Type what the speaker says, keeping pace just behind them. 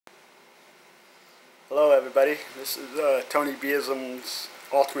Hello everybody, this is Tony Beersum's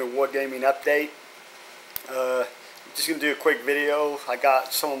Ultimate Wargaming Update. I'm just going to do a quick video. I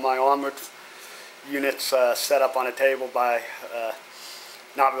got some of my armored units set up on a table by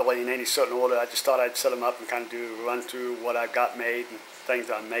not really in any certain order. I just thought I'd set them up and kind of do a run through what I've got made and things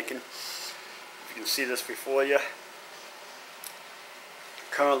I'm making. You can see this before you.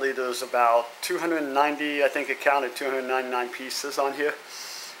 Currently there's about 290, I think it counted 299 pieces on here.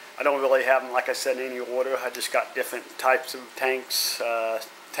 I don't really have them, like I said, in any order. I just got different types of tanks,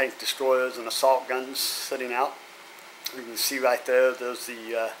 tank destroyers and assault guns sitting out. You can see right there, there's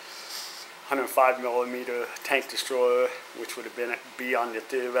the 105mm tank destroyer, which would have be on the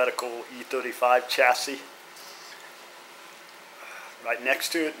theoretical E35 chassis. Right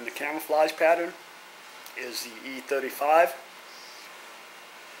next to it in the camouflage pattern is the E35.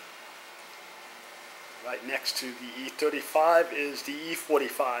 Right next to the E35 is the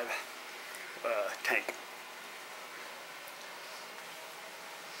E45 tank.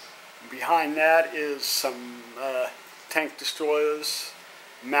 Behind that is some tank destroyers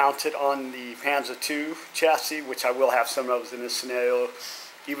mounted on the Panzer II chassis, which I will have some of those in this scenario.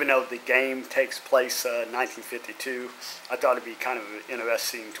 Even though the game takes place 1952, I thought it'd be kind of an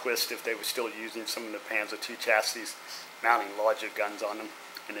interesting twist if they were still using some of the Panzer II chassis, mounting larger guns on them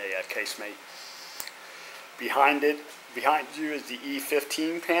in a casemate. Behind you is the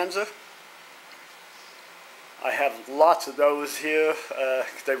E15 Panzer. I have lots of those here.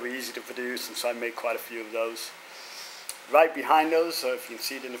 They were easy to produce, and so I made quite a few of those. Right behind those, if you can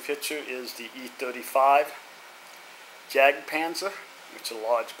see it in the picture, is the E35 Jag Panzer, which is a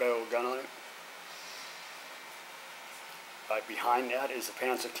large barrel gun on it. Right behind that is the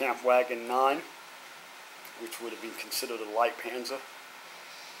Panzer Kampfwagen 9, which would have been considered a light Panzer.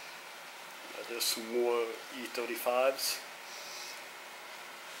 There's some more E35s.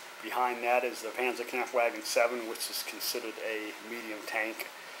 Behind that is the Panzer Kampfwagen 7, which is considered a medium tank.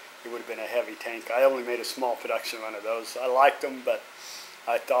 It would have been a heavy tank. I only made a small production run of those. I liked them, but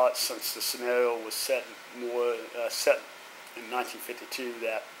I thought since the scenario was set in 1952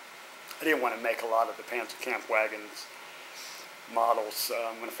 that I didn't want to make a lot of the Panzer Kampfwagens models.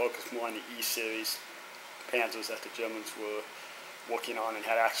 I'm going to focus more on the E-series Panzers that the Germans were working on and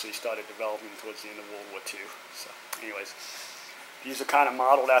had actually started developing towards the end of World War II. So anyways, these are kind of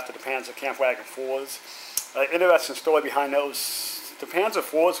modeled after the Panzer Kampfwagen 4s. Interesting story behind those. The Panzer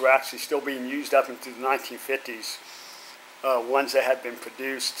 4s were actually still being used up into the 1950s. Ones that had been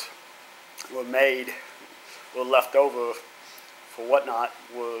produced, were made, were left over for whatnot,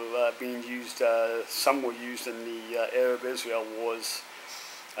 were being used. Some were used in the Arab-Israel wars.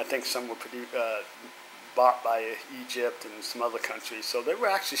 I think some were bought by Egypt and some other countries. So they were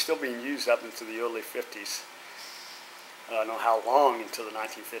actually still being used up into the early 50s. I don't know how long into the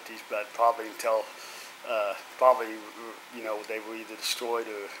 1950s, but probably until, you know, they were either destroyed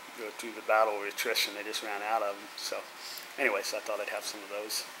or through the battle or attrition, they just ran out of them. So anyways, I thought I'd have some of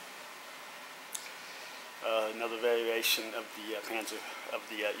those. Another variation of the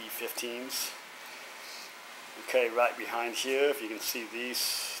E15s. Okay, right behind here, if you can see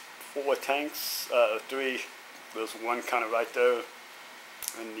these 4 tanks, 3, there's one kind of right there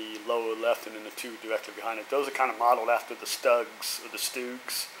in the lower left, and then the 2 directly behind it. Those are kind of modeled after the Stugs, or the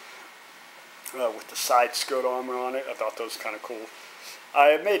Stugs, with the side skirt armor on it. I thought those were kind of cool.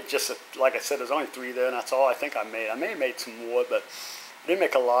 I made just, like I said, there's only 3 there, and that's all I think I made. I may have made some more, but I didn't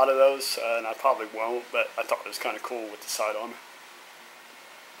make a lot of those, and I probably won't, but I thought it was kind of cool with the side armor.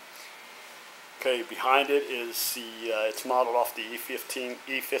 Okay, behind it is the, it's modeled off the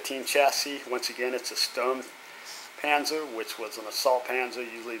E15 chassis. Once again, it's a Sturm Panzer, which was an assault panzer.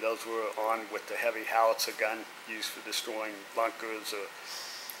 Usually those were armed with the heavy howitzer gun used for destroying bunkers or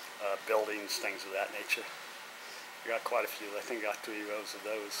buildings, things of that nature. I got quite a few. I think I got 3 rows of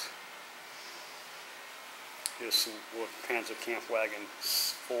those. Here's some more Panzer Kampfwagen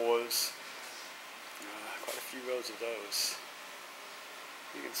 4s. Quite a few rows of those.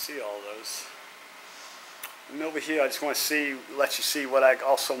 You can see all those. And over here, I just want to let you see what I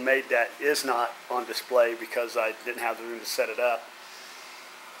also made that is not on display because I didn't have the room to set it up.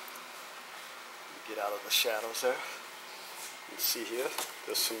 Get out of the shadows there. You can see here,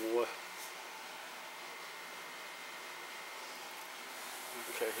 there's some more.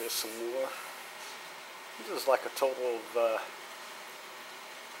 Okay, here's some more. This is like a total of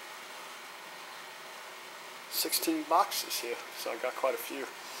 16 boxes here, so I got quite a few.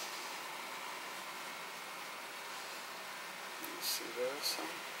 See there, some.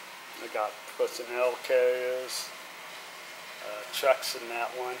 I got personnel carriers, trucks in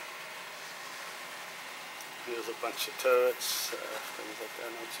that one. Here's a bunch of turrets, things like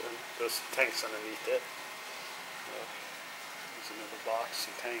that. There's tanks underneath it. There's another box,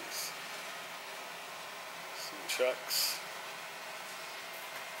 some tanks, some trucks.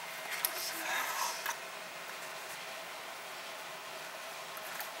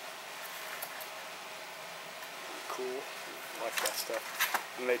 Cool, I like that stuff.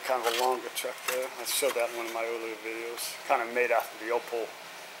 I made kind of a longer truck there. I showed that in one of my earlier videos. Kind of made after the Opel.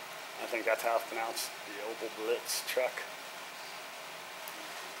 I think that's how it's pronounced, the Opel Blitz truck.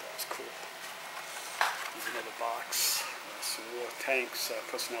 That was cool. There's another box. Some more tanks,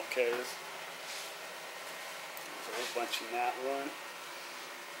 personnel carriers. There's a whole bunch in that one.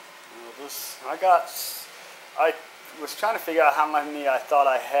 I was trying to figure out how many I thought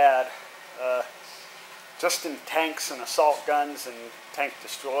I had. Just in tanks and assault guns and tank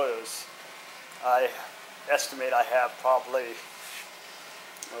destroyers, I estimate I have probably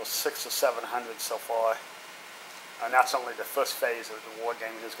 600 or 700 so far. And that's only the first phase of the war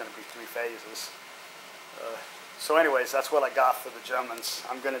game. There's going to be 3 phases. So anyways, that's what I got for the Germans.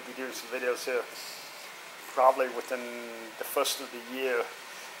 I'm going to be doing some videos here probably within the first of the year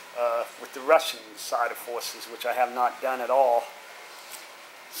with the Russian side of forces, which I have not done at all.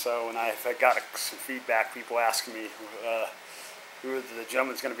 So, and I got some feedback, people asking me who are the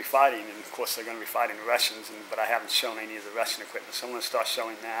Germans going to be fighting, and of course they're going to be fighting the Russians, but I haven't shown any of the Russian equipment, so I'm going to start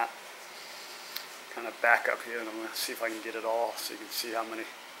showing that. Kind of back up here, and I'm going to see if I can get it all, so you can see how many.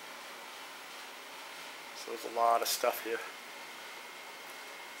 So there's a lot of stuff here.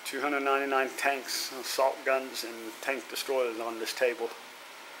 299 tanks, assault guns, and tank destroyers on this table.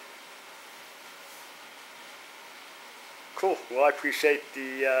 Cool. Well, I appreciate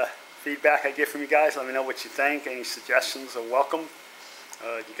the feedback I get from you guys. Let me know what you think. Any suggestions are welcome.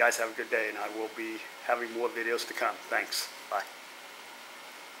 You guys have a good day, and I will be having more videos to come. Thanks. Bye.